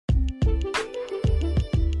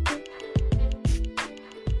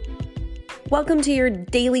Welcome to your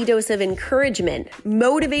daily dose of encouragement,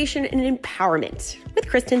 motivation, and empowerment with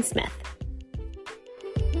Kristen Smith.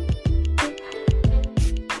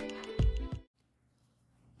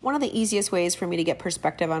 One of the easiest ways for me to get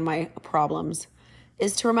perspective on my problems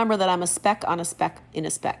is to remember that I'm a speck on a speck in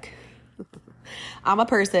a speck. I'm a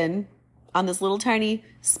person on this little tiny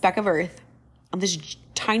speck of Earth, on this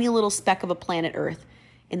tiny little speck of a planet Earth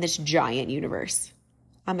in this giant universe.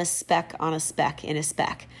 I'm a speck on a speck in a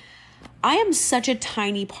speck. I am such a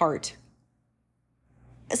tiny part.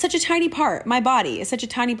 My body is such a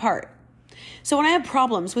tiny part. So when I have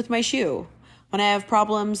problems with my shoe, when I have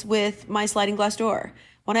problems with my sliding glass door,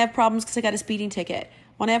 when I have problems because I got a speeding ticket,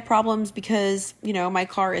 when I have problems because, my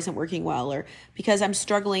car isn't working well, or because I'm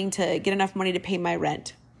struggling to get enough money to pay my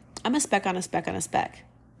rent, I'm a speck on a speck on a speck.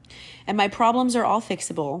 And my problems are all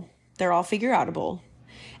fixable. They're all figure outable.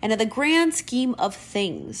 And in the grand scheme of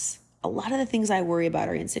things, a lot of the things I worry about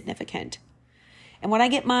are insignificant. And when I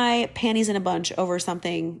get my panties in a bunch over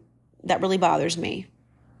something that really bothers me,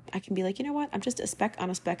 I can be like, you know what? I'm just a speck on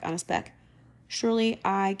a speck on a speck. Surely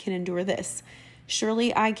I can endure this.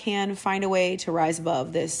 Surely I can find a way to rise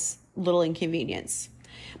above this little inconvenience.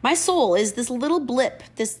 My soul is this little blip,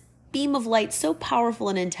 this beam of light so powerful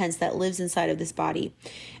and intense that lives inside of this body.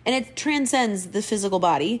 And it transcends the physical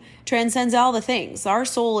body, transcends all the things. Our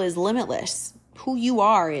soul is limitless. Who you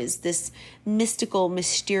are is this mystical,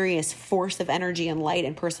 mysterious force of energy and light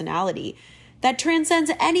and personality that transcends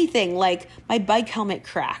anything like my bike helmet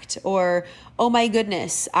cracked, or, oh my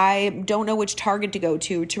goodness, I don't know which Target to go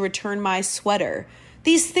to return my sweater.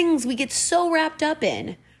 These things we get so wrapped up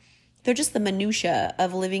in. They're just the minutia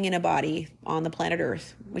of living in a body on the planet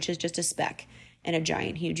Earth, which is just a speck in a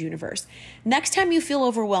giant, huge universe. Next time you feel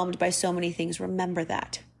overwhelmed by so many things, remember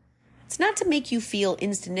that. It's not to make you feel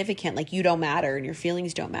insignificant, like you don't matter and your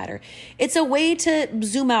feelings don't matter. It's a way to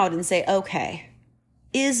zoom out and say, okay,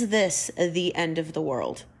 is this the end of the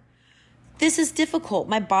world? This is difficult.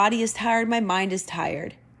 My body is tired. My mind is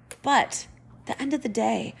tired. But at the end of the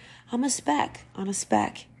day, I'm a speck on a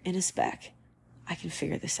speck in a speck. I can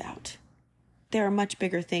figure this out. There are much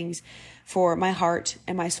bigger things for my heart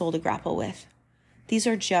and my soul to grapple with. These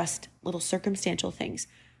are just little circumstantial things.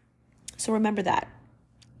 So remember that.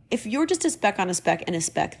 If you're just a speck on a speck in a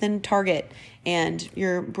speck, then Target and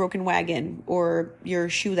your broken wagon or your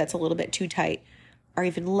shoe that's a little bit too tight are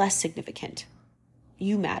even less significant.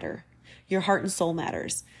 You matter. Your heart and soul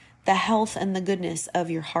matters. The health and the goodness of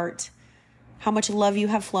your heart, how much love you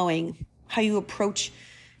have flowing, how you approach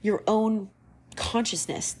your own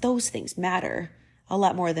consciousness, those things matter a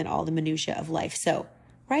lot more than all the minutia of life. So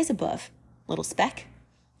rise above, little speck.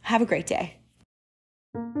 Have a great day.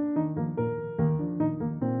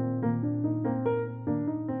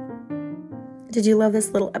 Did you love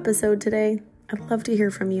this little episode today? I'd love to hear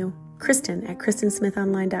from you. Kristen at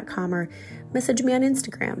kristensmithonline.com, or message me on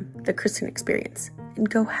Instagram, The Kristen Experience, and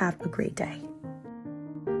go have a great day.